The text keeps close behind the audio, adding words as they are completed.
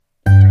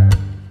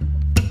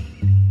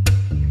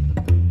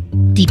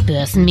Die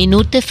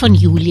Börsenminute von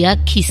Julia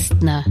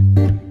Kistner.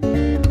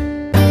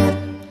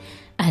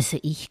 Also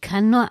ich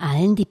kann nur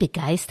allen, die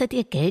begeistert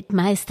ihr Geld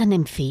meistern,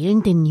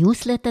 empfehlen, den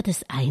Newsletter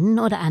des einen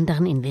oder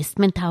anderen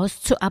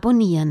Investmenthaus zu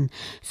abonnieren.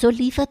 So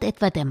liefert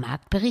etwa der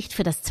Marktbericht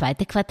für das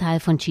zweite Quartal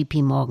von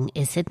JP Morgan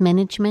Asset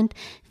Management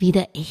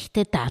wieder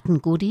echte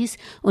Datengoodies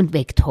und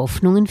weckt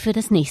Hoffnungen für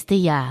das nächste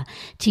Jahr.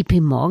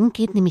 JP Morgan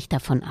geht nämlich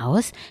davon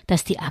aus,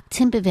 dass die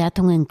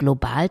Aktienbewertungen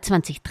global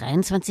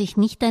 2023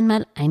 nicht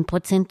einmal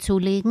 1%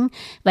 zulegen,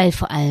 weil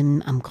vor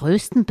allem am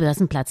größten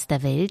Börsenplatz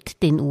der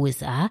Welt, den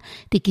USA,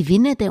 die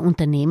Gewinne der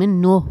Unternehmen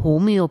nur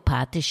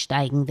homöopathisch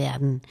steigen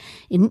werden.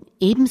 In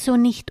ebenso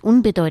nicht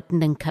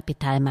unbedeutenden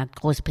Kapitalmarkt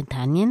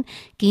Großbritannien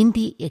gehen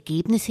die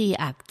Ergebnisse je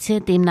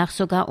Aktie demnach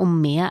sogar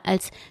um mehr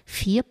als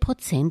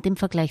 4% im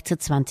Vergleich zu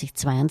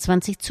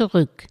 2022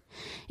 zurück.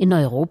 In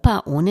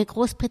Europa ohne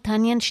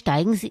Großbritannien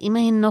steigen sie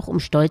immerhin noch um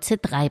stolze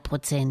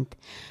 3%.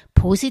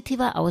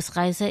 Positiver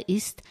Ausreißer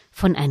ist,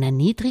 von einer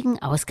niedrigen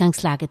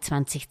Ausgangslage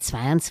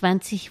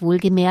 2022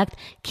 wohlgemerkt,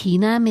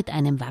 China mit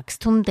einem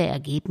Wachstum der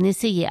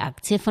Ergebnisse je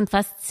Aktie von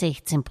fast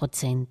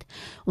 16%.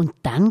 Und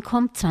dann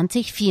kommt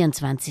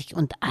 2024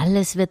 und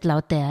alles wird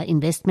laut der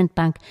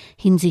Investmentbank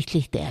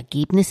hinsichtlich der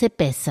Ergebnisse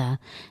besser.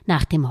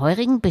 Nach dem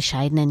heurigen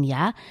bescheidenen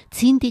Jahr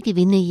ziehen die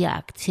Gewinne je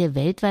Aktie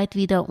weltweit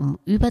wieder um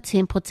über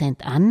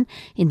 10% an,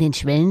 in den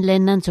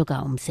Schwellenländern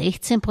sogar um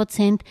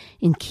 16%,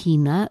 in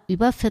China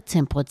über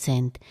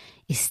 14%.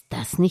 Ist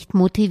das nicht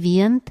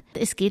motivierend?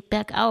 Es geht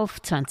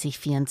bergauf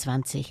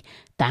 2024.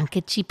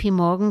 Danke JP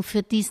Morgan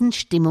für diesen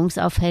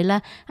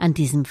Stimmungsaufheller an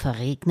diesem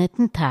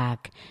verregneten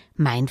Tag.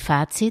 Mein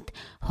Fazit: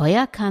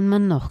 Heuer kann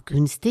man noch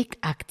günstig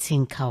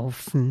Aktien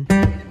kaufen.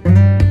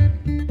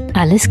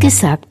 Alles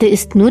Gesagte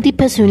ist nur die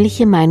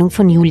persönliche Meinung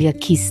von Julia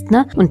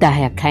Kistner und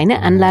daher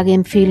keine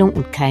Anlageempfehlung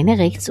und keine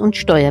Rechts- und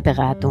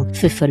Steuerberatung.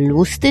 Für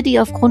Verluste, die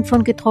aufgrund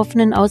von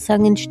getroffenen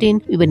Aussagen entstehen,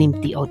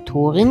 übernimmt die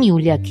Autorin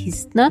Julia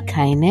Kistner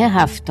keine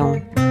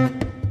Haftung.